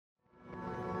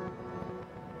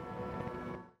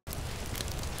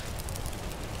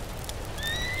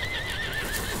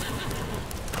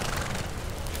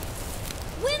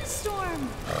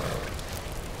Windstorm!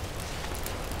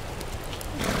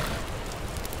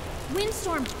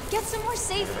 Windstorm, get somewhere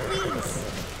safe, please.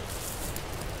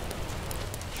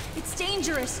 It's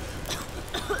dangerous.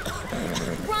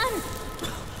 Run!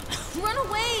 Run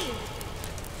away!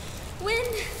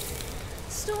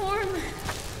 Windstorm!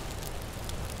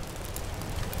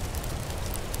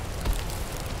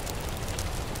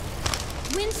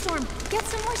 Windstorm, get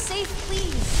somewhere safe,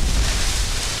 please.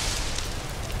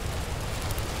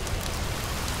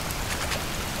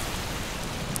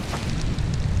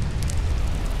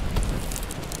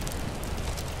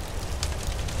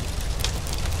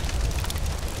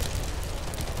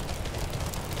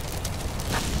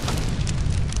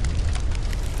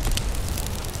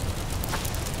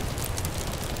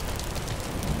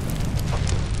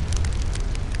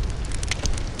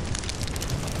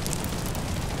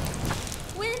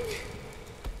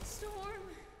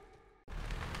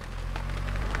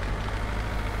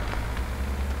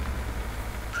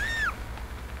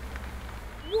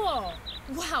 Whoa!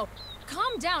 Wow!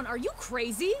 Calm down, are you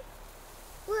crazy?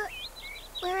 Where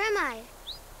am I?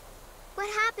 What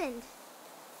happened?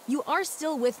 You are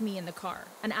still with me in the car,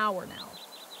 an hour now.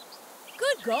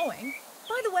 Good going.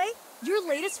 By the way, your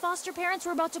latest foster parents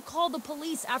were about to call the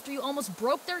police after you almost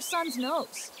broke their son's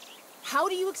nose. How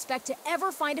do you expect to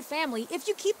ever find a family if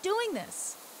you keep doing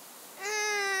this?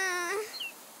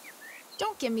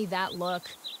 Don't give me that look.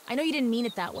 I know you didn't mean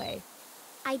it that way.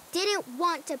 I didn't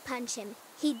want to punch him.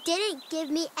 He didn't give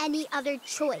me any other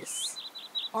choice.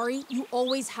 Ari, you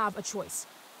always have a choice.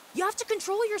 You have to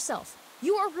control yourself.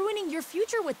 You are ruining your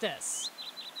future with this.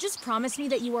 Just promise me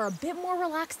that you are a bit more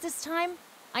relaxed this time.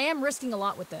 I am risking a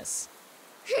lot with this.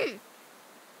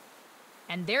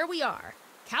 And there we are,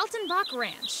 Kaltenbach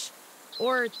Ranch.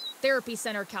 Or Therapy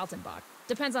Center Kaltenbach.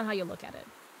 Depends on how you look at it.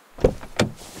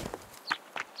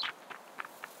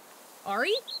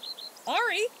 Ari?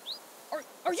 Ari?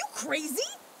 Are you crazy?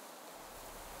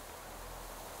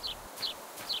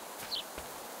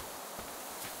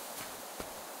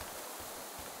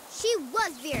 She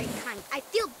was very kind. I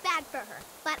feel bad for her.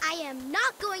 But I am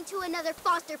not going to another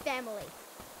foster family.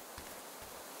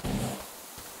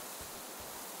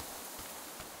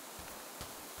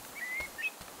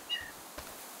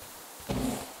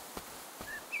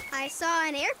 I saw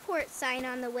an airport sign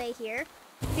on the way here.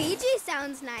 Fiji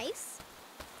sounds nice.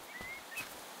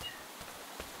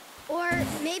 Or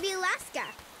maybe Alaska.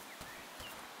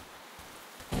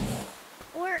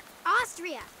 Or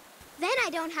Austria. Then I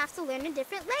don't have to learn a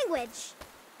different language.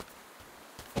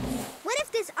 What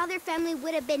if this other family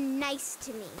would have been nice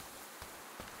to me?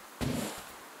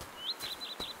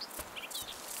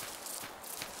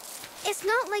 It's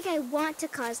not like I want to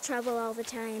cause trouble all the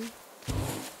time.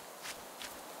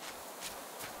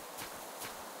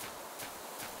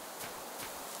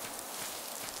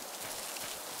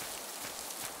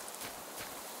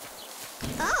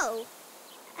 Oh,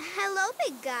 hello,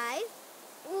 big guy.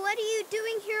 What are you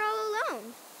doing here all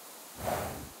alone?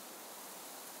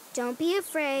 Don't be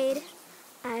afraid.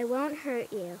 I won't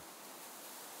hurt you.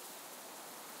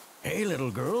 Hey,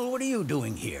 little girl, what are you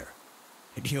doing here?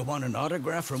 Do you want an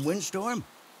autograph from Windstorm?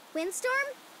 Windstorm?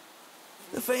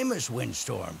 The famous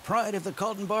Windstorm, pride of the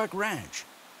Kaltenbach Ranch.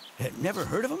 Never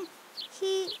heard of him?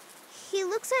 He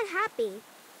looks unhappy.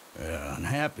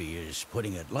 Unhappy is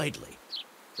putting it lightly.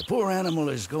 The poor animal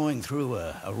is going through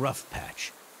a rough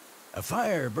patch. A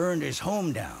fire burned his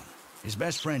home down. His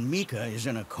best friend Mika is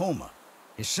in a coma.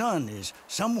 His son is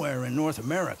somewhere in North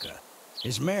America.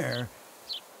 His mare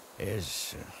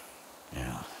is,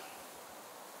 yeah.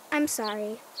 I'm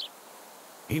sorry.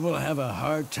 He will have a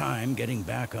hard time getting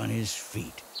back on his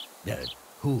feet. The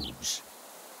hooves.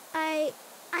 I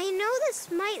know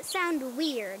this might sound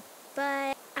weird,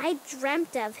 but I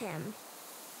dreamt of him.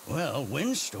 Well,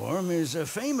 Windstorm is a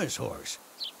famous horse.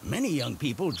 Many young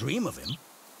people dream of him.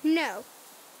 No,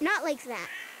 not like that.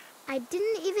 I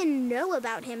didn't even know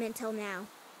about him until now.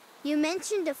 You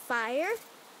mentioned a fire?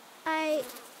 I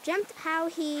dreamt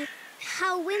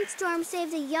how Windstorm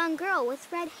saved a young girl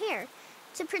with red hair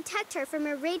to protect her from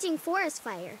a raging forest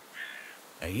fire.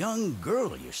 A young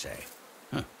girl, you say?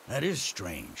 Huh, that is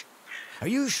strange. Are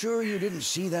you sure you didn't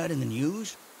see that in the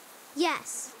news?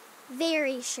 Yes,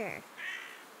 very sure.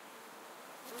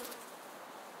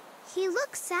 He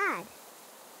looks sad.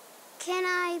 Can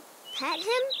I pet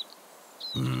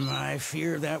him? I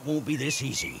fear that won't be this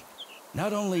easy.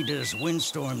 Not only does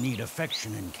Windstorm need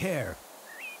affection and care,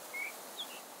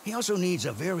 he also needs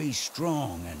a very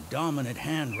strong and dominant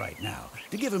hand right now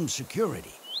to give him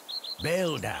security.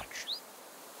 Beldach.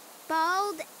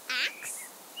 Bald axe?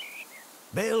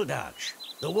 Beldach,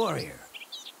 the warrior.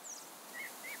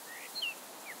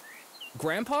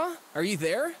 Grandpa, are you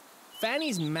there?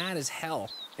 Fanny's mad as hell.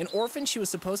 An orphan she was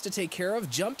supposed to take care of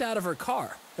jumped out of her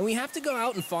car, and we have to go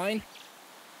out and find...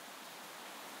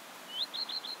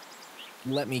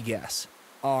 Let me guess.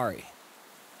 Ari.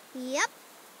 Yep,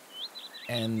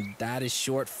 And that is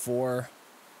short for...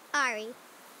 Ari.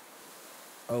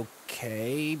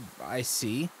 Okay, I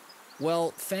see.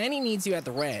 Well, Fanny needs you at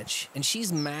the ranch, and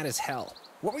she's mad as hell.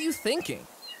 What were you thinking?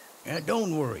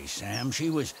 Don't worry, Sam. She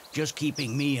was just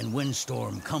keeping me and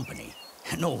Windstorm company.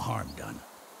 No harm done.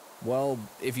 Well,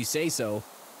 if you say so.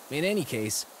 In any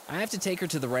case, I have to take her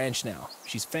to the ranch now.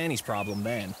 She's Fanny's problem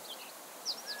then.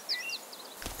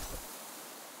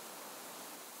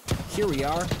 Here we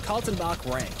are, Kaltenbach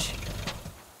Ranch.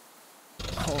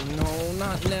 Oh no,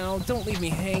 not now. Don't leave me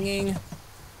hanging.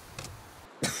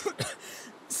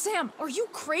 Sam, are you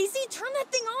crazy? Turn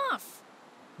that thing off.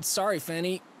 Sorry,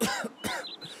 Fanny.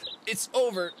 It's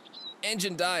over.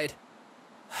 Engine died.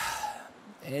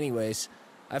 Anyways,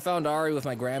 I found Ari with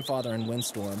my grandfather in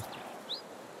Windstorm.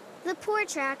 The poor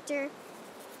tractor.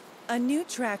 A new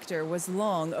tractor was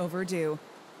long overdue.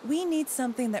 We need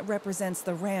something that represents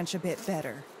the ranch a bit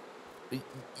better.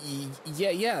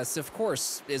 Yes, of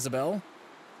course, Isabel.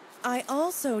 I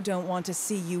also don't want to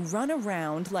see you run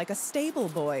around like a stable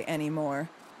boy anymore.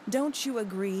 Don't you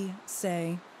agree,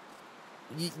 Say?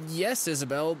 Yes,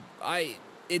 Isabel.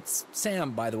 It's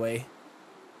Sam, by the way.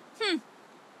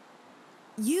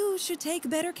 You should take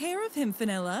better care of him,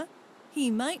 Fenella. He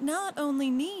might not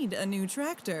only need a new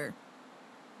tractor.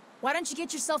 Why don't you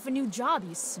get yourself a new job,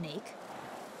 you snake?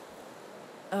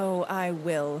 Oh, I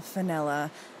will,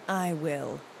 Fenella. I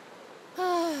will.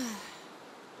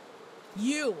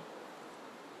 You!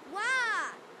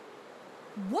 Wah!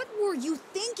 What were you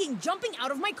thinking, jumping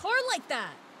out of my car like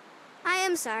that? I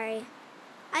am sorry.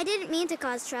 I didn't mean to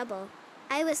cause trouble.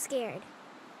 I was scared.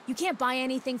 You can't buy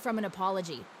anything from an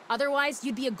apology. Otherwise,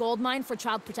 you'd be a goldmine for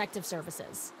Child Protective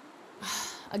Services.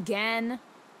 Again?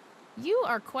 You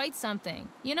are quite something.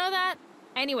 You know that?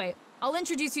 Anyway, I'll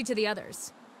introduce you to the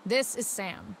others. This is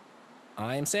Sam.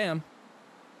 I'm Sam.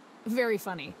 Very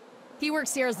funny. He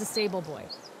works here as the stable boy.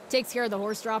 Takes care of the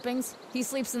horse droppings. He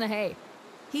sleeps in the hay.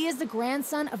 He is the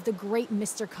grandson of the great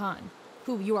Mr. Kaan,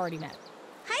 who you already met.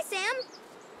 Hi, Sam.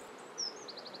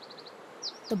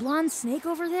 The blonde snake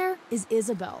over there is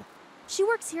Isabel. She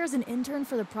works here as an intern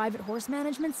for the private horse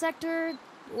management sector,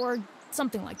 or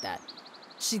something like that.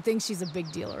 She thinks she's a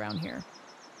big deal around here.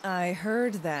 I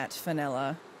heard that,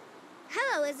 Fenella.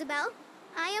 Hello, Isabel.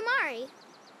 I am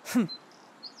Ari.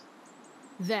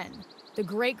 Then, the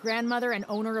great-grandmother and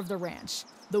owner of the ranch,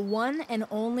 the one and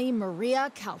only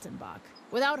Maria Kaltenbach.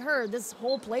 Without her, this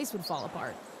whole place would fall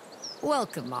apart.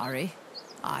 Welcome, Ari.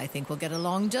 I think we'll get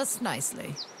along just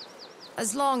nicely.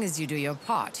 As long as you do your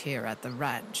part here at the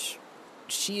ranch.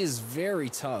 She is very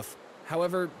tough.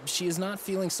 However, she is not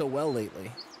feeling so well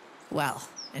lately. Well,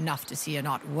 enough to see you're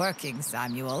not working,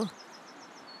 Samuel.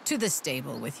 To the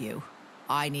stable with you.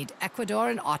 I need Ecuador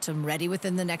and Autumn ready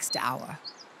within the next hour.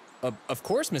 Of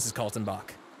course, Mrs.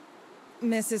 Kaltenbach.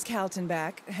 Mrs.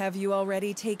 Kaltenbach, have you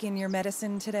already taken your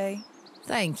medicine today?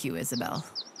 Thank you, Isabel.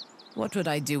 What would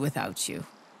I do without you?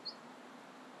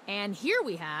 And here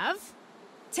we have...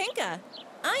 Tinka!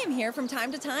 I am here from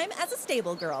time to time as a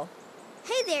stable girl.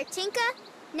 Hey there, Tinka.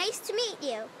 Nice to meet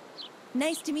you.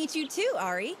 Nice to meet you too,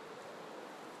 Ari.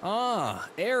 Ah,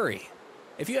 Ari.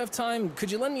 If you have time, could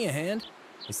you lend me a hand?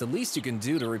 It's the least you can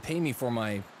do to repay me for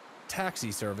my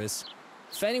taxi service.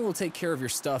 Fanny will take care of your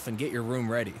stuff and get your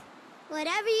room ready.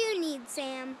 Whatever you need,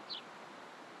 Sam.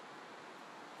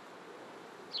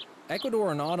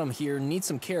 Ecuador and Autumn here need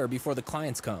some care before the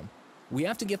clients come. We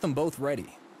have to get them both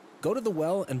ready. Go to the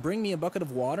well and bring me a bucket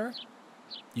of water.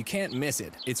 You can't miss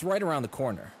it. It's right around the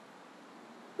corner.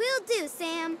 Will do,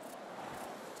 Sam.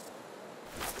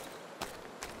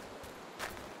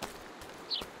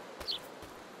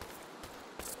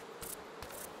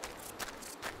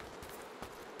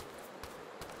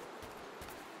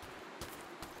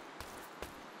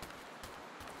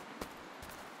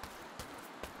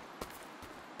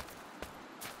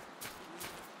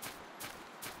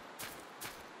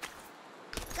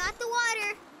 Got the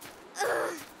water.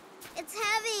 Ugh, it's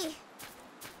heavy.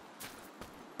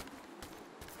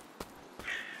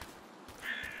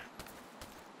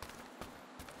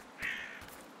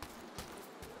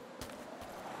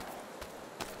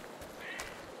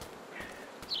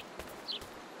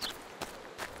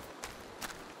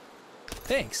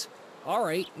 Thanks. All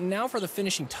right, now for the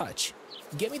finishing touch.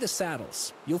 Get me the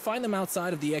saddles. You'll find them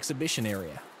outside of the exhibition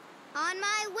area. On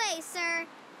my way, sir.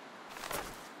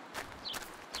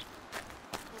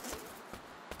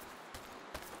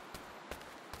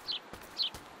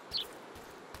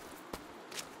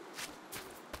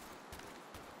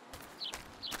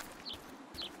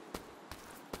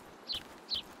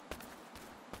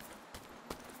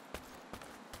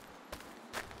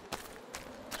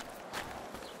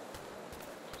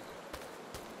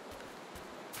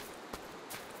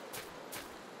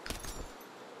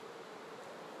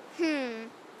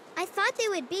 I thought they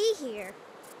would be here.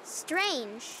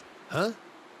 Strange. Huh?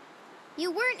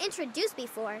 You weren't introduced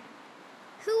before.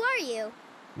 Who are you?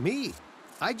 Me?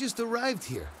 I just arrived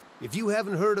here. If you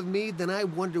haven't heard of me, then I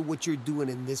wonder what you're doing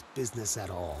in this business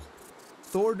at all.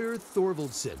 Thorder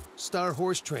Thorvaldson, star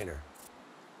horse trainer.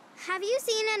 Have you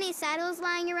seen any saddles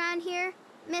lying around here,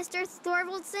 Mr.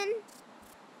 Thorvaldson?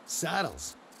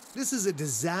 Saddles? This is a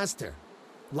disaster.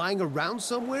 Lying around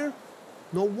somewhere?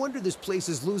 No wonder this place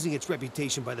is losing its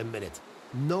reputation by the minute.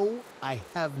 No, I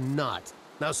have not.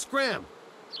 Now scram!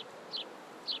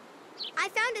 I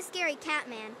found a scary cat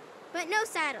man, but no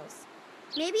saddles.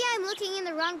 Maybe I'm looking in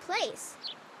the wrong place.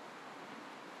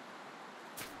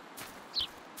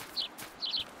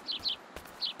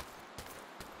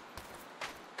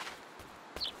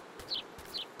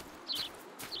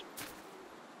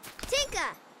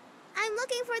 Tinka! I'm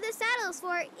looking for the saddles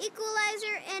for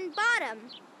Equalizer and Bottom.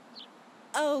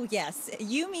 Oh, yes.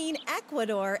 You mean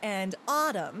Ecuador and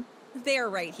Autumn. They're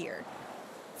right here.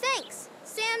 Thanks.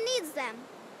 Sam needs them.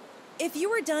 If you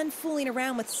were done fooling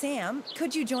around with Sam,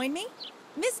 could you join me?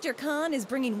 Mr. Kaan is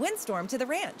bringing Windstorm to the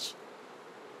ranch.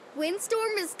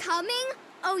 Windstorm is coming?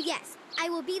 Oh, yes. I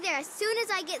will be there as soon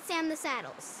as I get Sam the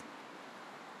saddles.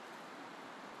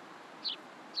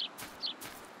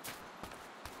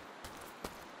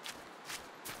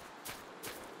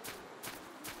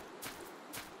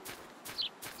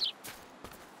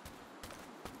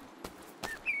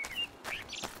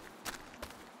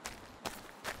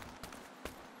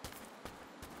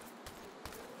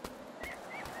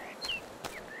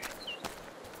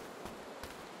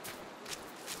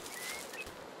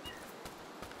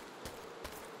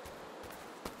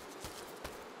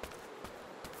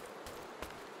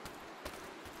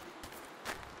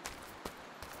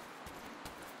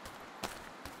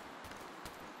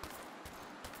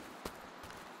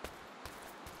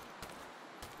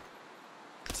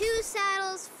 Two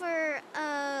saddles for,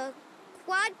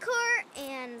 Quadcore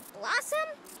and Blossom?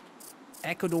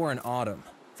 Ecuador and Autumn.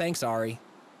 Thanks, Ari.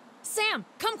 Sam,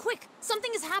 come quick!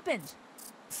 Something has happened!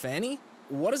 Fanny?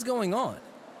 What is going on?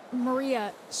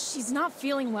 Maria, she's not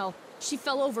feeling well. She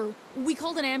fell over. We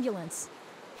called an ambulance.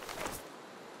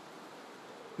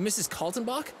 Mrs.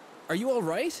 Kaltenbach? Are you all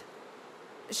right?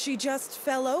 She just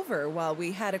fell over while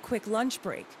we had a quick lunch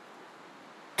break.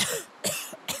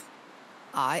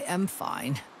 I am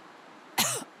fine.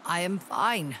 I am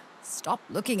fine. Stop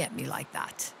looking at me like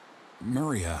that.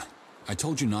 Maria, I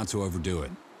told you not to overdo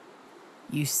it.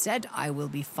 You said I will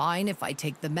be fine if I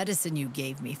take the medicine you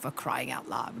gave me, for crying out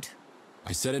loud.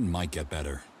 I said it might get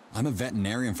better. I'm a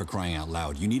veterinarian, for crying out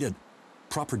loud. You need a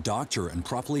proper doctor and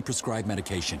properly prescribed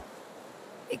medication.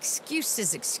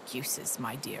 Excuses,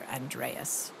 my dear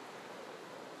Andreas.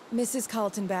 Mrs.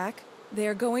 Kaltenbach,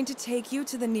 they're going to take you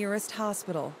to the nearest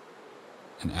hospital.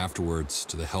 And afterwards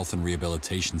to the Health and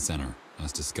Rehabilitation Center,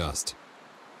 as discussed.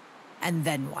 And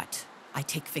then what? I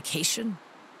take vacation?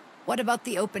 What about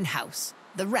the open house?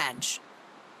 The ranch?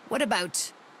 What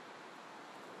about...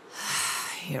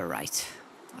 You're right.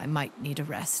 I might need a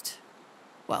rest.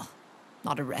 Well,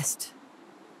 not a rest.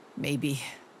 Maybe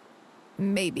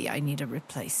I need a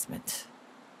replacement.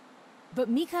 But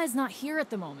Mika is not here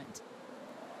at the moment.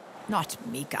 Not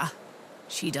Mika.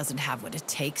 She doesn't have what it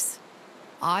takes.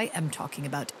 I am talking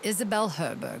about Isabel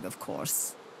Herberg, of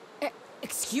course.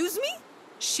 Excuse me?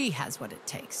 She has what it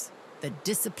takes. The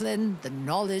discipline, the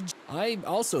knowledge. I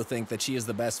also think that she is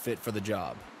the best fit for the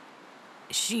job.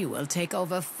 She will take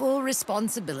over full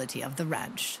responsibility of the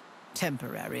ranch.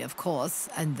 Temporary, of course,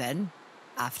 and then,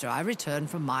 after I return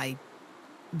from my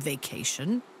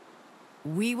vacation,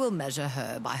 we will measure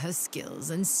her by her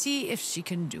skills and see if she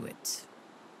can do it.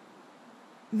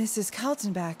 Mrs.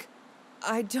 Kaltenbach,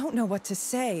 I don't know what to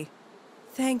say.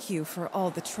 Thank you for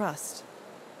all the trust.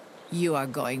 You are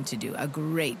going to do a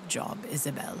great job,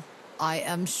 Isabel. I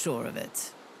am sure of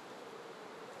it.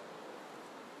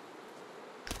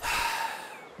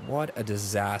 What a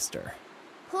disaster.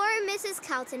 Poor Mrs.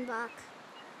 Kaltenbach.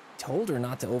 Told her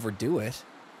not to overdo it.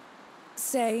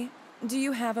 Say, do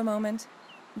you have a moment?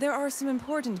 There are some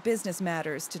important business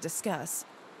matters to discuss.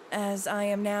 As I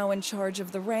am now in charge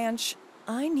of the ranch,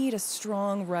 I need a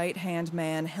strong right-hand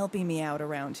man helping me out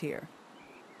around here.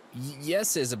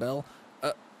 Yes, Isabel.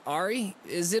 Ari,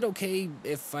 is it okay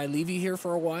if I leave you here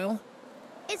for a while?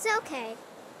 It's okay.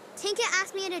 Tinka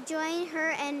asked me to join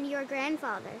her and your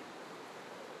grandfather.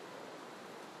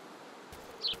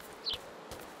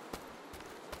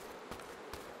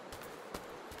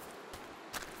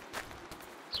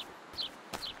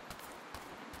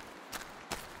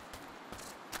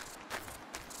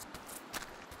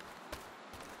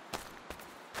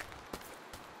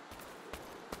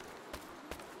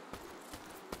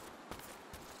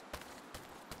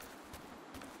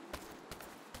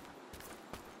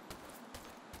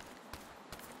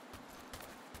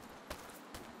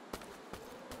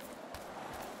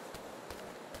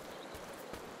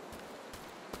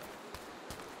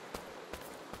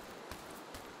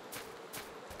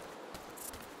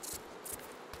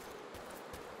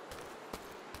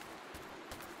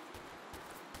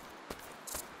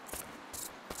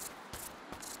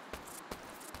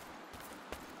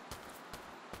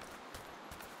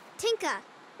 Tinka,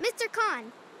 Mr.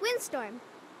 Kaan, Windstorm.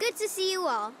 Good to see you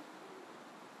all.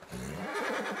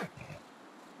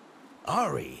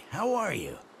 Ari, how are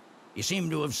you? You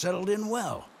seem to have settled in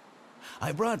well.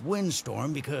 I brought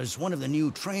Windstorm because one of the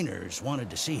new trainers wanted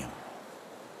to see him.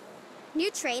 New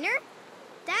trainer?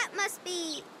 That must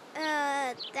be,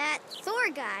 that Thor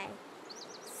guy.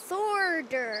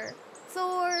 Thorder.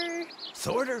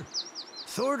 Thorder?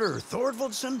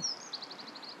 Thorvaldson?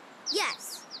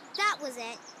 Yes, that was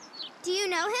it. Do you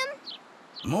know him?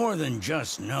 More than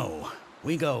just know.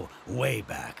 We go way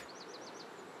back.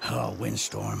 Oh,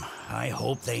 Windstorm, I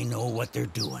hope they know what they're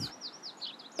doing.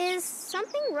 Is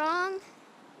something wrong?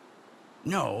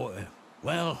 No,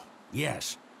 well,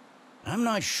 yes. I'm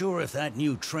not sure if that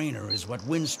new trainer is what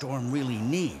Windstorm really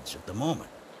needs at the moment.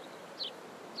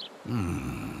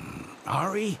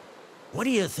 Ari, what do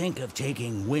you think of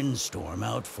taking Windstorm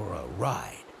out for a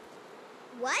ride?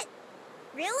 What?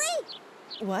 Really?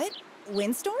 What?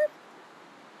 Windstorm?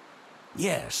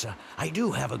 Yes, I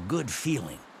do have a good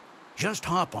feeling. Just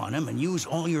hop on him and use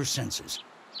all your senses.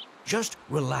 Just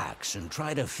relax and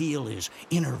try to feel his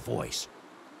inner voice.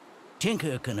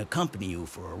 Tinka can accompany you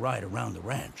for a ride around the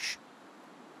ranch.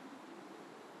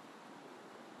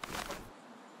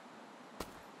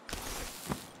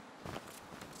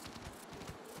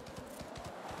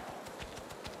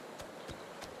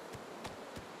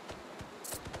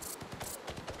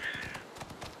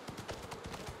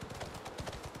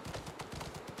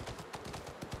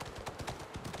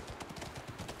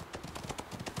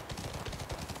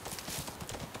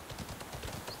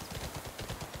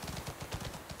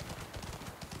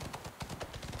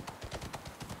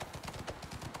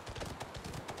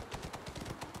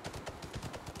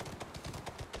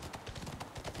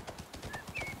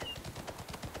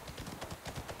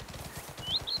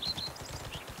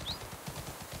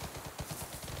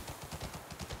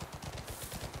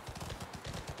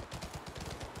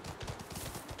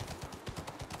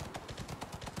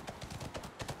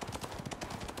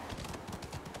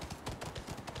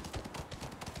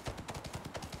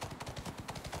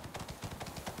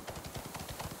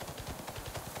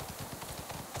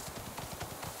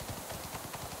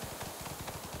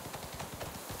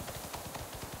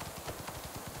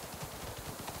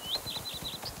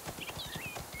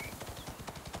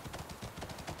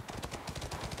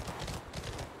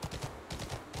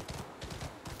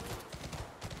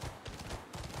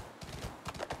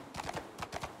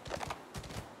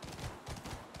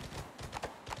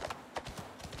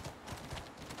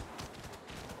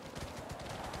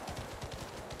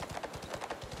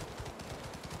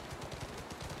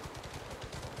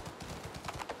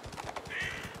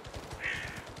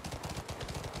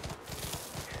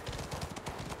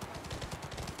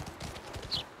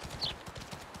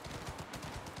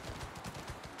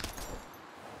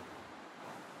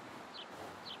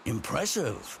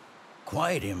 Impressive.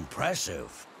 Quite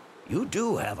impressive. You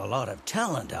do have a lot of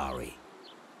talent, Ari.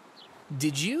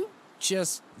 Did you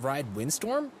just ride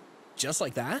Windstorm? Just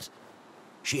like that?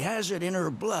 She has it in her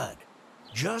blood,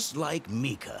 just like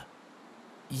Mika.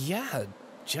 Yeah,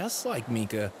 just like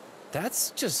Mika.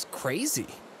 That's just crazy.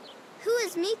 Who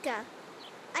is Mika?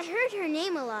 I heard her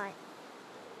name a lot.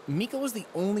 Mika was the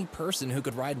only person who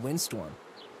could ride Windstorm.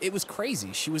 It was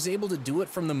crazy. She was able to do it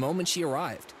from the moment she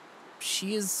arrived.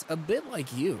 She is a bit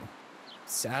like you.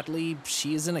 Sadly,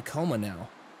 she is in a coma now.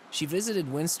 She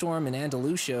visited Windstorm in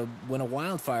Andalusia when a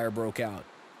wildfire broke out.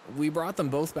 We brought them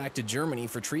both back to Germany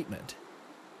for treatment.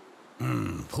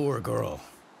 Poor girl.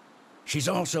 She's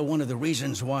also one of the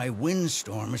reasons why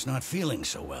Windstorm is not feeling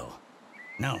so well.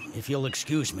 Now, if you'll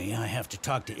excuse me, I have to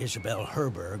talk to Isabel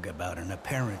Herberg about an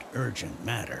apparent urgent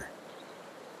matter.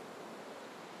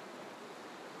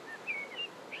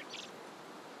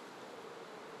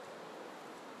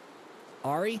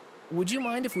 Ari, would you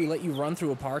mind if we let you run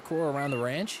through a parkour around the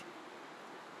ranch?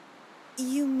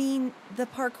 You mean the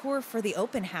parkour for the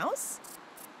open house?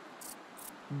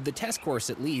 The test course,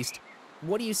 at least.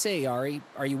 What do you say, Ari?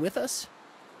 Are you with us?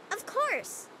 Of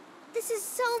course. This is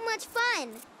so much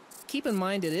fun. Keep in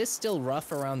mind it is still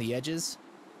rough around the edges.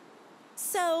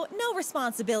 So, no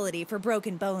responsibility for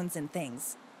broken bones and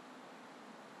things.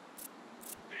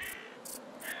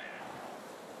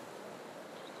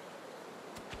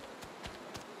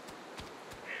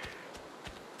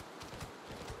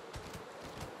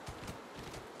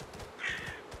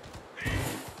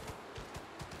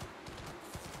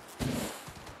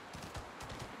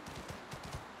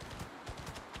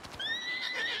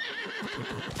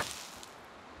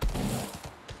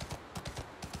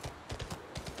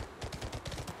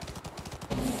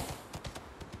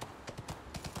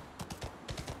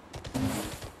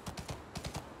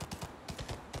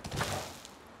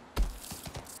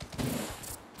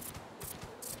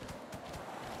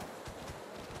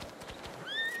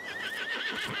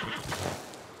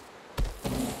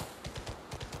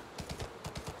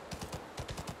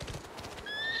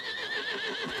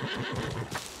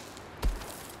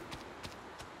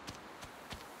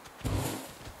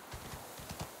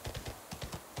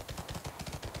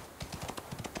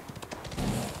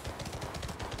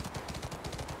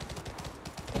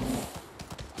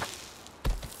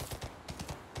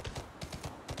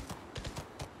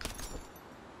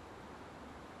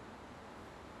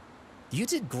 You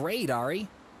did great, Ari.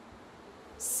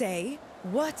 Say,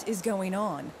 what is going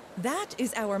on? That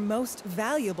is our most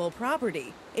valuable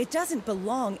property. It doesn't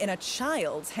belong in a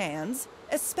child's hands,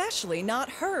 especially not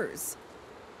hers.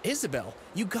 Isabel,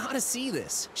 you gotta see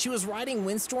this. She was riding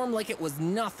Windstorm like it was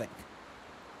nothing.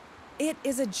 It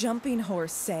is a jumping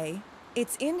horse, Say.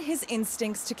 It's in his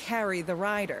instincts to carry the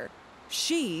rider.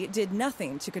 She did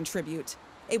nothing to contribute.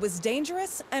 It was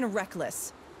dangerous and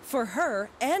reckless. For her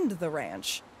and the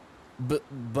ranch.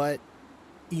 But...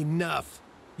 Enough.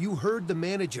 You heard the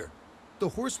manager. The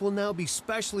horse will now be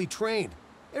specially trained.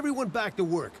 Everyone back to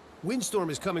work. Windstorm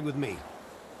is coming with me.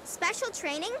 Special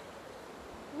training?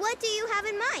 What do you have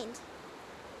in mind?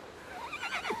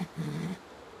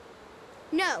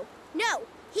 No,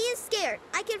 he is scared.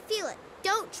 I can feel it.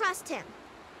 Don't trust him.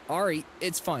 Ari,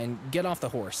 it's fine. Get off the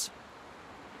horse.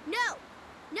 No!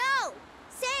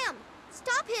 Sam!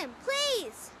 Stop him,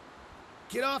 please!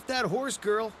 Get off that horse,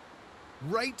 girl.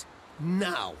 Right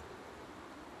now.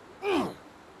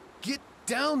 Get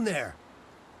down there.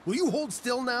 Will you hold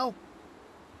still now?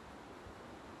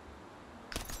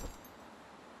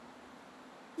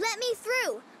 Let me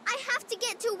through. I have to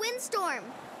get to Windstorm.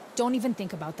 Don't even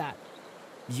think about that.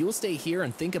 You'll stay here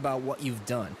and think about what you've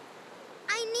done.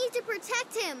 I need to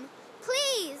protect him.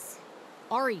 Please.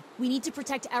 Ari, we need to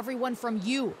protect everyone from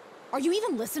you. Are you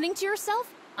even listening to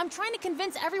yourself? I'm trying to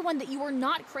convince everyone that you are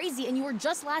not crazy and you were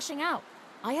just lashing out.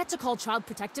 I had to call Child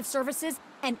Protective Services,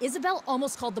 and Isabel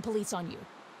almost called the police on you.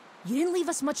 You didn't leave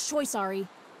us much choice, Ari.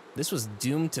 This was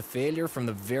doomed to failure from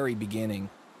the very beginning.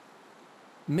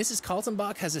 Mrs.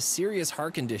 Kaltenbach has a serious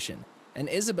heart condition, and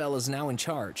Isabel is now in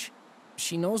charge.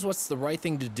 She knows what's the right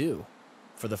thing to do.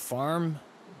 For the farm,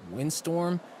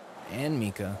 Windstorm, and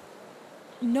Mika.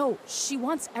 No, she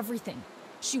wants everything.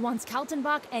 She wants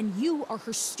Kaltenbach, and you are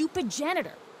her stupid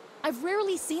janitor. I've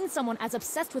rarely seen someone as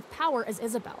obsessed with power as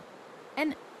Isabel.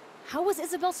 And how was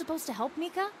Isabel supposed to help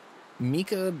Mika?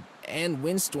 Mika and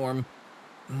Windstorm,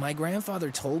 my grandfather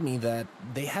told me that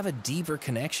they have a deeper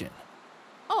connection.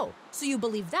 Oh, so you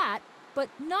believe that, but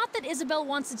not that Isabel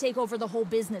wants to take over the whole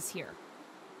business here.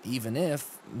 Even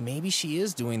if, maybe she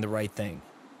is doing the right thing.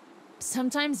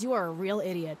 Sometimes you are a real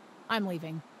idiot. I'm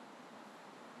leaving.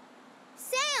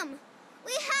 Sam!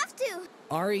 We have to!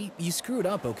 Ari, you screwed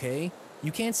up, okay?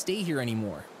 You can't stay here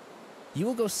anymore. You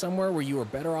will go somewhere where you are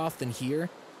better off than here,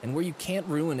 and where you can't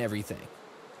ruin everything.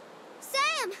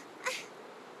 Sam!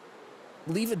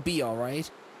 Leave it be, all right?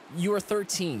 You are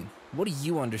 13. What do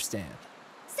you understand?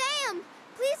 Sam!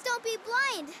 Please don't be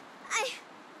blind!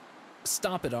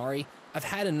 Stop it, Ari. I've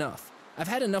had enough. I've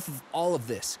had enough of all of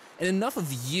this, and enough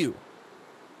of you.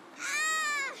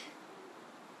 Ah!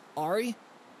 Ari,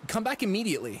 come back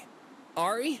immediately.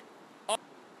 Ari?